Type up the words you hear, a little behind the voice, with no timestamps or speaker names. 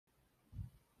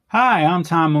Hi, I'm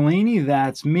Tom Mulaney.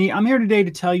 That's me. I'm here today to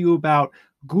tell you about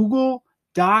Google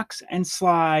Docs and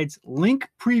Slides link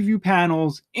preview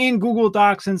panels in Google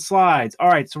Docs and Slides. All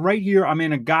right, so right here, I'm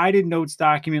in a guided notes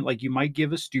document like you might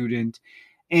give a student,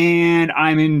 and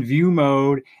I'm in view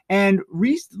mode. And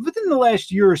within the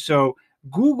last year or so,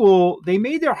 Google, they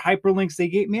made their hyperlinks,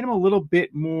 made them a little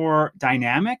bit more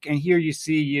dynamic. And here you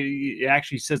see it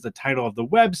actually says the title of the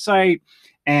website,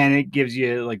 and it gives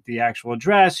you like the actual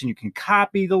address, and you can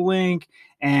copy the link,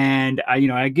 and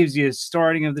it gives you a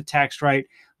starting of the text, right?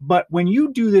 But when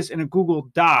you do this in a Google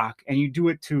Doc and you do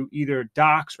it to either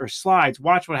Docs or Slides,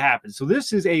 watch what happens. So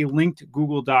this is a linked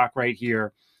Google Doc right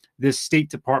here, this State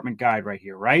Department guide right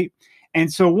here, right?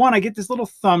 And so I get this little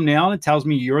thumbnail and it tells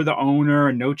me you're the owner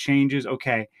and no changes.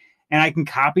 Okay. And I can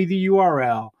copy the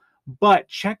URL, but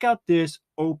check out this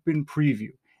open preview.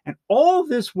 And all of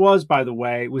this was, by the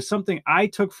way, was something I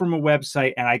took from a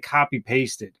website and I copy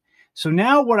pasted. So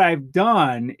now what I've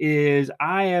done is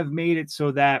I have made it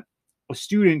so that a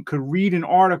student could read an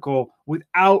article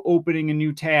without opening a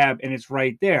new tab, and it's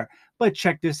right there. But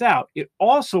check this out. It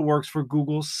also works for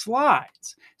Google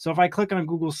Slides. So if I click on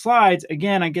Google Slides,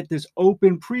 again, I get this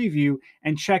open preview,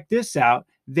 and check this out.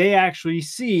 They actually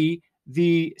see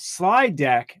the slide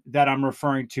deck that I'm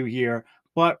referring to here,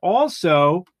 but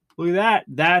also look at that.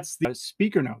 That's the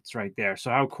speaker notes right there.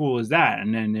 So how cool is that?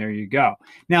 And then there you go.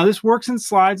 Now this works in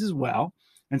Slides as well.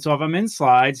 And so if I'm in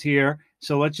Slides here,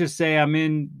 so let's just say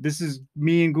this is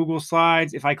me in Google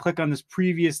Slides. If I click on this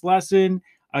previous lesson,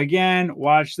 again,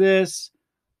 watch this,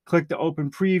 click the open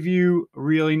preview,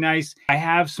 really nice. I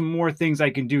have some more things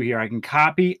I can do here. I can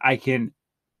copy, I can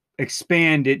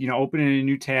expand it, open it in a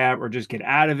new tab or just get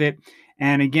out of it.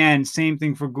 And again, same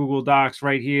thing for Google Docs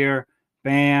right here.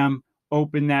 Bam,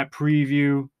 open that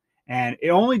preview. And it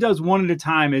only does one at a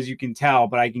time, as you can tell,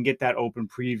 but I can get that open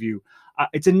preview.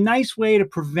 It's a nice way to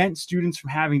prevent students from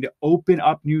having to open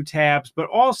up new tabs. But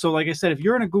also, like I said, if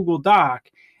you're in a Google Doc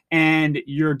and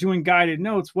you're doing guided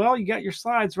notes, well, you got your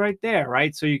slides right there,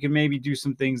 right? So you can maybe do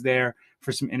some things there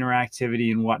for some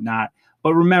interactivity and whatnot.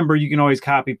 But remember, you can always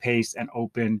copy, paste, and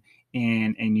open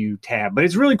in a new tab. But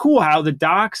it's really cool how the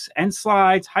Docs and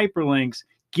Slides hyperlinks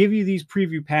give you these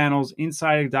preview panels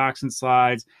inside of Docs and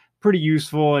Slides. Pretty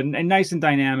useful and nice and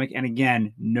dynamic. And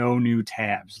again, no new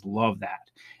tabs. Love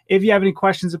that. If you have any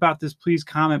questions about this, please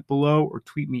comment below or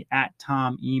tweet me at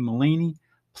Tom E. Mulaney.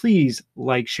 Please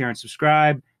like, share, and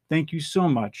subscribe. Thank you so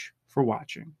much for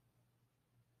watching.